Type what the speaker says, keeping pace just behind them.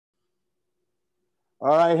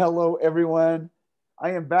All right, hello everyone.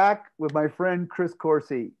 I am back with my friend Chris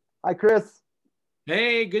Coursey. Hi, Chris.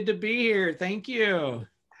 Hey, good to be here. Thank you.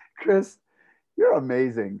 Chris, you're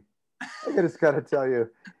amazing. I just got to tell you,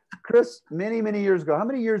 Chris. Many years ago. How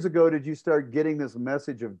many years ago did you start getting this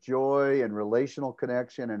message of joy and relational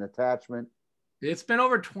connection and attachment? It's been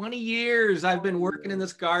over 20 years I've been 20 working in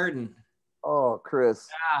years. this garden. Oh, Chris,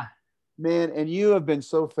 Ah, man, and you have been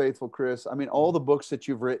so faithful, Chris. I mean, all the books that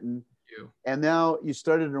you've written, you. and now you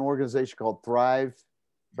started an organization called Thrive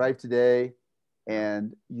Today, Yeah.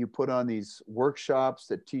 and you put on these workshops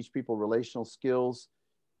that teach people relational skills,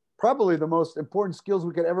 probably the most important skills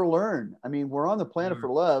we could ever learn. I mean, we're on the planet for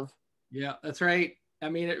love. Yeah, that's right. I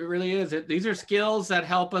mean, it really is. These are skills that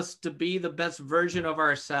help us to be the best version of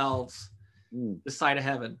ourselves Mm. this side of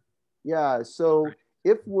heaven. Yeah. Right. So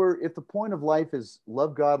if the point of life is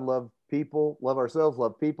love God, love people, love ourselves,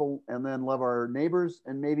 love people, and then love our neighbors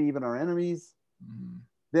and maybe even our enemies, Mhm.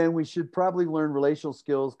 then we should probably learn relational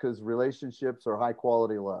skills because relationships are high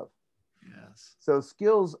quality love. Yes. So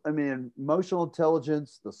skills, I mean, emotional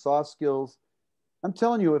intelligence, the soft skills. I'm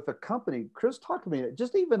telling you, if a company, Chris talked to me,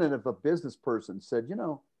 just even if a business person said,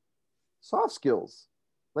 soft skills,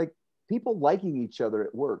 like people liking each other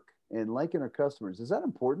at work and liking our customers, is that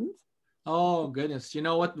important? Oh goodness. You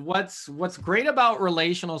know what's great about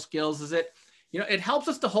relational skills is it helps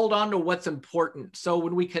us to hold on to what's important. So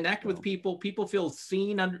when we connect with So, people, people feel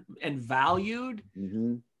seen and valued.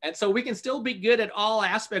 mm-hmm. And so we can still be good at all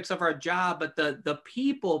aspects of our job, but the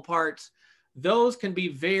people parts, those can be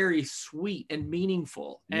very sweet and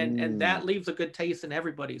meaningful. And Mm. that leaves a good taste in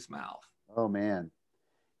everybody's mouth. Oh man,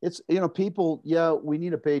 it's people. Yeah, we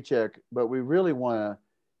need a paycheck, but we really want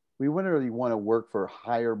to work for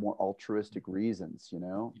higher, more altruistic reasons.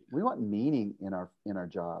 We want meaning in our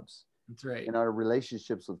jobs, That's right. in our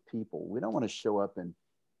relationships with people. We don't want to show up and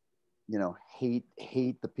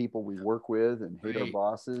hate the people we work with and hate our Right.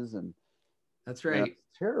 bosses, and That's right. it's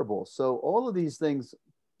terrible. So all of these things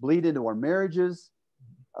bleed into our marriages,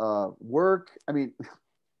 work. I mean,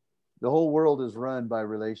 the whole world is run by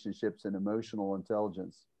relationships and emotional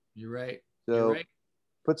intelligence. You're right. You're So right.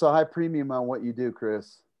 puts a high premium on what you do,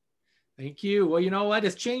 Chris. Thank you. Well, you know what?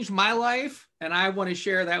 It's changed my life, and I want to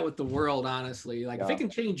share that with the world, honestly. Like, if it Yeah. can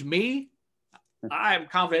change me, I'm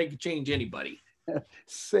confident it can change anybody.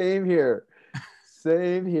 Same here.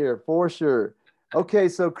 Same here for sure. Okay,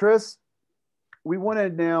 so Chris, we want to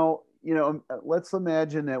now, let's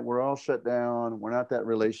imagine that we're all shut down. We're not that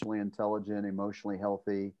relationally intelligent, emotionally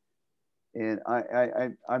healthy. And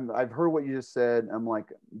I've heard what you just said. I'm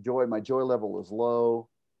like, my joy level is low.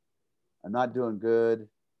 I'm not doing good.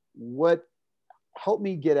 What Help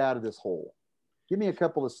me get out of this hole? Give me a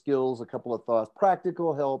couple of skills, a couple of thoughts,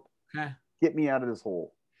 practical help. Okay. Get me out of this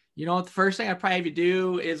hole. You know what? The first thing I'd probably have you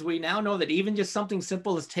do is we now know that even just something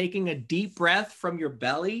simple as taking a deep breath from your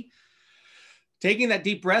belly, taking that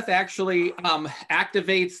deep breath actually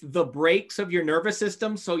activates the brakes of your nervous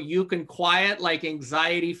system so you can quiet like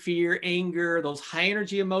anxiety, fear, anger, those high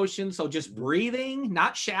energy emotions. So just Mm-hmm. breathing,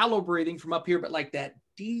 not shallow breathing from up here, but like that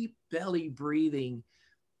deep belly breathing.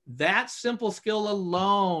 That simple skill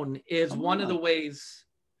alone is Come one of the on. ways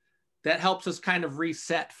that helps us kind of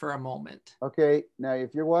reset for a moment. Okay, now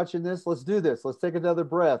if you're watching this, let's do this. Let's take another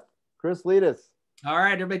breath. Chris, lead us. All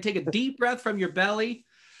right, everybody take a deep breath from your belly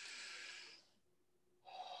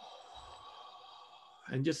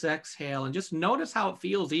and just exhale and just notice how it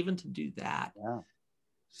feels even to do that. Yeah.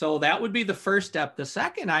 So that would be the first step. The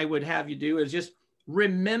second I would have you do is just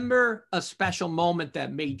remember a special moment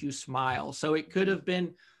that made you smile. So it could have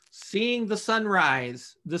been seeing the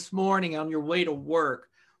sunrise this morning on your way to work,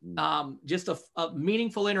 Mm. just a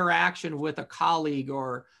meaningful interaction with a colleague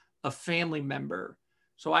or a family member.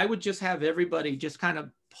 So I would just have everybody just kind of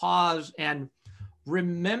pause and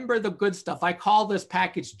remember the good stuff. I call this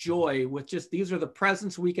package joy, with just these are the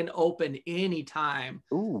presents we can open anytime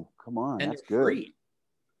Ooh, come on. and That's they're good. free.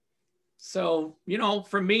 So,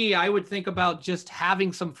 for me, I would think about just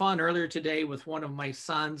having some fun earlier today with one of my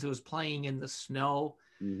sons who was playing in the snow.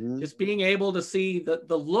 Mm-hmm. Just being able to see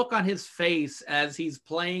the look on his face as he's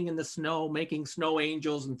playing in the snow, making snow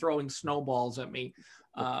angels and throwing snowballs at me.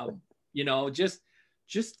 Um, you know, just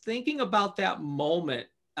thinking about that moment,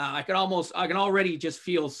 I can already just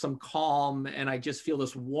feel some calm, and I just feel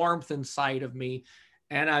this warmth inside of me,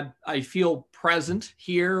 and I feel present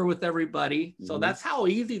here with everybody. So Mm-hmm. that's how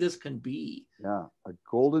easy this can be. Yeah. A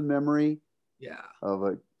golden memory Yeah, of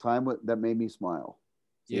a time that made me smile.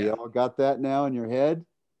 So you yeah, all got that now in your head?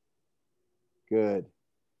 Good.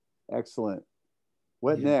 Excellent.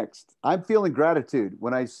 What yeah. next? I'm feeling gratitude.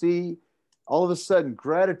 When I see all of a sudden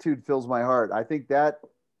gratitude fills my heart. I think that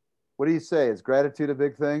What do you say? Is gratitude a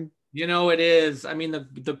big thing? You know, it is. I mean,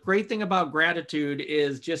 the great thing about gratitude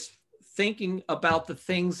is just thinking about the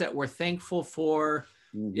things that we're thankful for.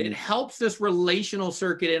 It helps this relational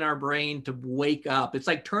circuit in our brain to wake up. It's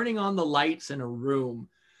like turning on the lights in a room.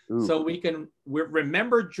 Ooh. So we can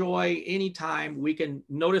remember joy anytime. We can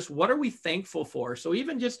notice, what are we thankful for? So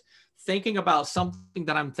even just thinking about something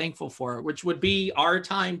that I'm thankful for, which would be our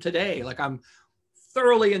time today. Like, I'm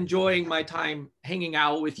thoroughly enjoying my time hanging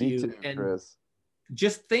out with Me you. too, And Chris.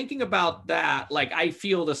 just thinking about that, like, I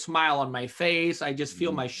feel the smile on my face. I just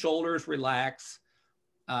feel my shoulders relax.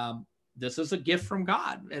 This is a gift from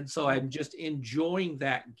God. And so I'm just enjoying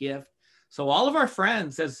that gift. So all of our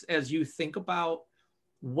friends, as you think about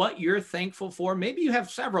what you're thankful for, maybe you have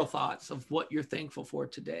several thoughts of what you're thankful for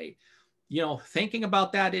today. You know, thinking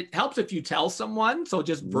about that, it helps if you tell someone. So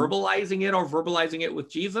just verbalizing it, or verbalizing it with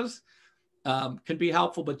Jesus, can be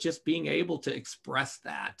helpful, but just being able to express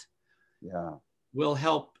that will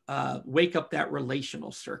help wake up that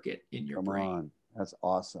relational circuit in your brain. Come on. That's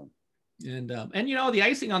awesome. And you know, the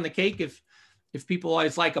icing on the cake, if people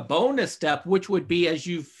always like a bonus step, which would be, as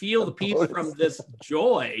you feel the peace from this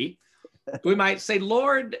joy, we might say,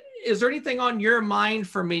 Lord, is there anything on your mind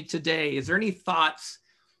for me today? Is there any thoughts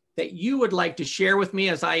that you would like to share with me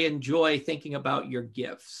as I enjoy thinking about your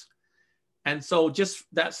gifts? And so just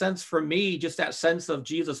that sense for me, just that sense of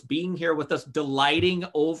Jesus being here with us, delighting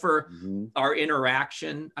over our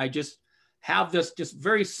interaction. I just have this just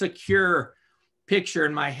very secure picture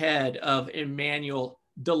in my head of Emmanuel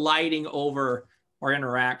delighting over our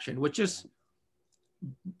interaction, which just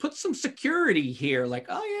puts some security here. Like,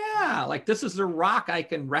 oh yeah, like this is the rock I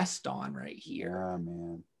can rest on right here. Yeah,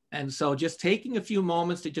 man. And so just taking a few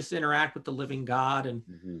moments to just interact with the living God. And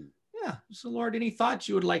yeah, so Lord, any thoughts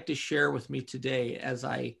you would like to share with me today as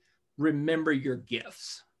I remember your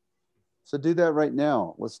gifts? So do that right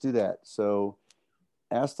now. Let's do that. So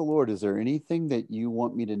ask the Lord, is there anything that you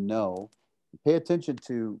want me to know? Pay attention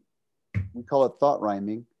to, we call it thought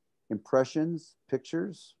rhyming, impressions,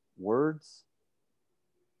 pictures, words.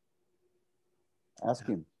 Ask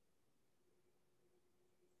him.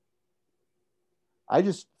 I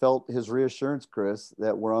just felt his reassurance, Chris,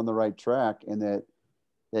 that we're on the right track, and that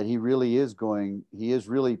he really is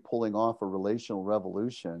really pulling off a relational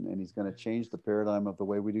revolution, and he's going to change the paradigm of the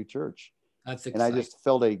way we do church. That's exciting. And I just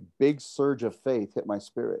felt a big surge of faith hit my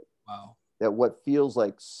spirit. Wow. That what feels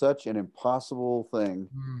like such an impossible thing.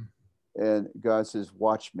 And God says,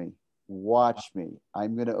 watch me.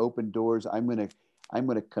 I'm going to open doors. I'm going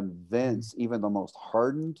to convince even the most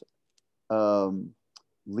hardened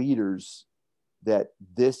leaders that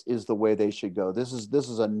this is the way they should go. This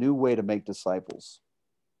is a new way to make disciples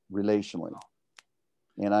relationally.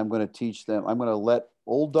 And I'm going to teach them. I'm going to let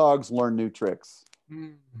old dogs learn new tricks.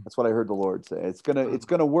 That's what I heard the Lord say. It's going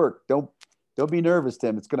to work. Don't be nervous,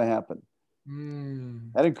 Tim. It's going to happen.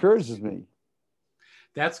 That encourages me.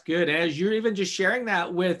 That's good. As you're even just sharing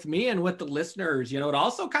that with me and with the listeners, you know, it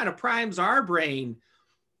also kind of primes our brain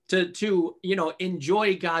to you know,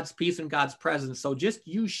 enjoy God's peace and God's presence. So just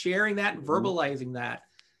you sharing that and verbalizing that,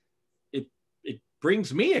 it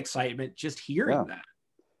brings me excitement just hearing that.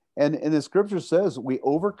 And the scripture says we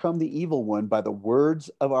overcome the evil one by the words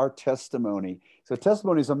of our testimony. So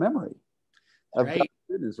testimony is a memory of God's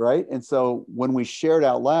goodness, right? And so when we share it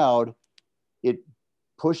out loud, it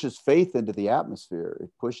pushes faith into the atmosphere.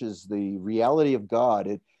 It pushes the reality of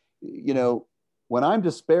God. You know, when I'm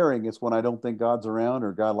despairing, it's when I don't think God's around,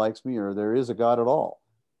 or God likes me, or there is a God at all.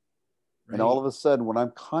 And all of a sudden, when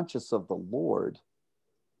I'm conscious of the Lord,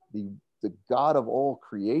 the God of all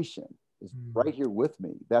creation is right here with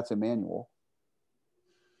me. That's Emmanuel.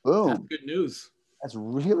 Boom. That's good news. That's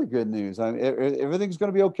really good news. Everything's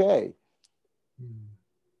going to be okay.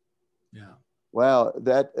 Yeah. Wow.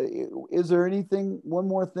 Is there one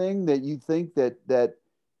more thing that you think that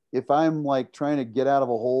if I'm like trying to get out of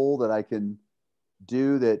a hole that I can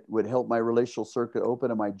do that would help my relational circuit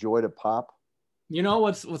open and my joy to pop? You know,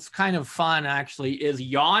 what's kind of fun actually is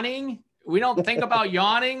yawning. We don't think about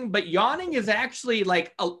yawning, but yawning is actually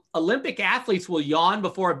like Olympic athletes will yawn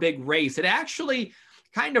before a big race. It actually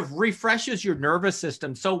kind of refreshes your nervous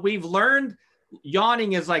system. So we've learned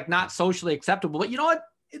yawning is like not socially acceptable, but you know what?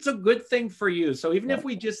 It's a good thing for you. So even if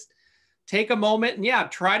we just take a moment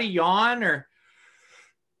and try to yawn, or,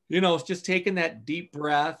 you know, it's just taking that deep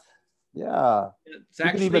breath. Yeah. It's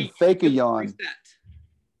actually, you can even fake a yawn. Reset.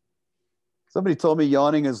 Somebody told me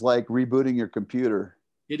yawning is like rebooting your computer.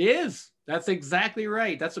 It is. That's exactly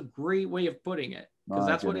right. That's a great way of putting it, because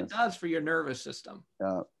that's what it does for your nervous system.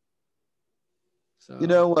 Yeah. So, you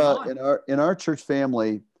know, in our church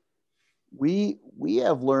family, we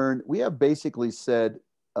have basically said,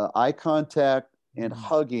 eye contact and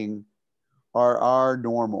hugging are our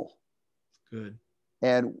normal. Good.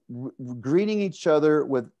 And greeting each other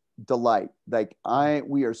with delight. Like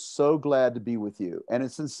we are so glad to be with you. And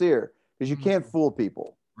it's sincere because you can't fool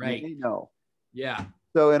people. Right. They know. Yeah.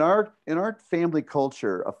 So in our family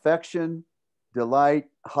culture, affection, delight,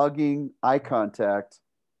 hugging, eye contact,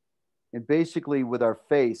 and basically with our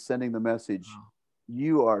face sending the message,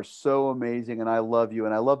 you are so amazing and I love you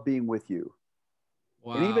and I love being with you.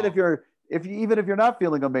 Wow. And even if you're not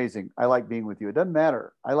feeling amazing, I like being with you. It doesn't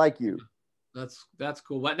matter. I like you. That's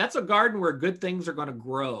cool. That's a garden where good things are going to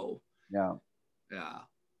grow. Yeah. Yeah.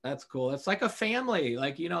 That's cool. It's like a family.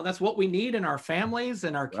 Like, that's what we need in our families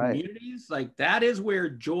and our communities. Like that is where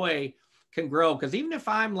joy can grow. Because even if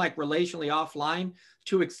I'm like relationally offline,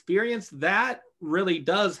 to experience that really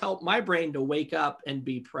does help my brain to wake up and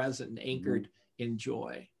be present and anchored in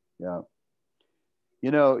joy. Yeah.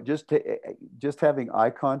 Just having eye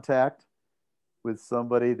contact with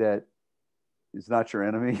somebody that is not your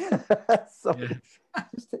enemy.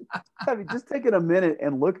 Just taking a minute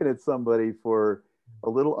and looking at somebody for a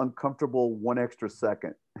little uncomfortable 1 extra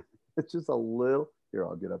second. It's just a little. Here,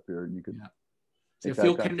 I'll get up here and you can. So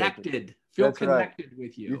feel connected. Feel connected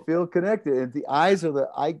with you. You feel connected. And the eyes are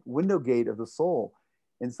the window gate of the soul.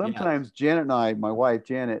 And sometimes Janet and I, my wife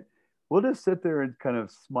Janet, we'll just sit there and kind of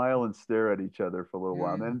smile and stare at each other for a little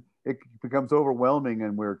while. And then it becomes overwhelming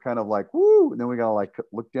and we're kind of like, woo, and then we gotta like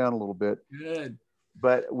look down a little bit. Good.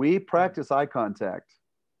 But we practice eye contact.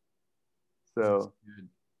 So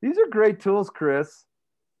these are great tools, Chris.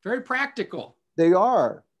 Very practical. They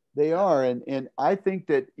are. And I think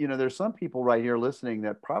that, there's some people right here listening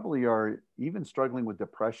that probably are even struggling with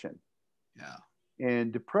depression. Yeah.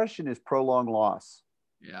 And depression is prolonged loss.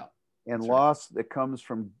 Yeah. And loss that comes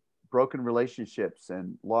from broken relationships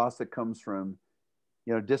and loss that comes from,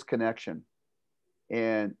 disconnection.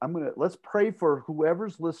 And let's pray for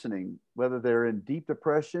whoever's listening, whether they're in deep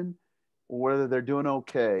depression or whether they're doing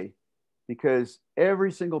okay, because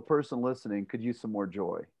every single person listening could use some more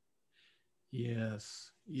joy.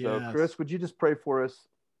 Yes. So Chris, would you just pray for us?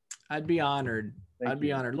 I'd be honored. I'd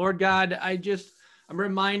be honored. Lord God, I'm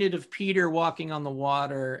reminded of Peter walking on the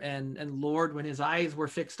water and Lord, when his eyes were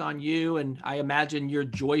fixed on you, and I imagine your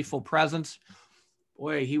joyful presence,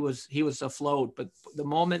 boy, he was afloat. But the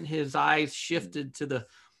moment his eyes shifted to the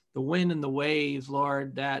wind and the waves,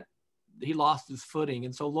 Lord, that he lost his footing.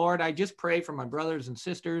 And so, Lord, I just pray for my brothers and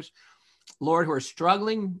sisters, Lord, who are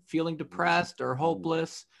struggling, feeling depressed or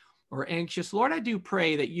hopeless or anxious. Lord, I do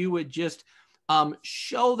pray that you would just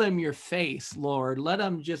show them your face, Lord. Let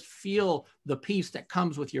them just feel the peace that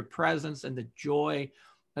comes with your presence and the joy.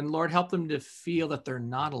 And Lord, help them to feel that they're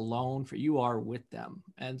not alone, for you are with them.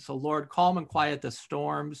 And so, Lord, calm and quiet the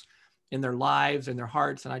storms in their lives and their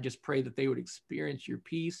hearts. And I just pray that they would experience your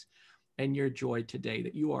peace and your joy today,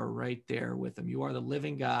 that you are right there with them. You are the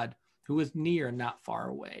living God who is near and not far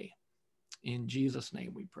away. In Jesus'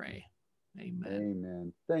 name we pray. Amen.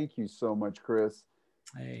 Amen. Thank you so much, Chris.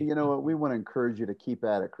 Hey, you know what? We want to encourage you to keep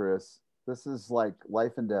at it, Chris. This is like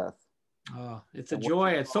life and death. Oh, it's a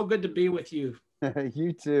joy. It's so good to be with you.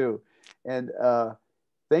 You too. And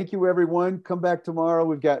thank you, everyone. Come back tomorrow.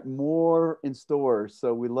 We've got more in store.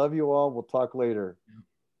 So we love you all. We'll talk later.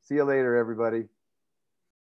 See you later, everybody.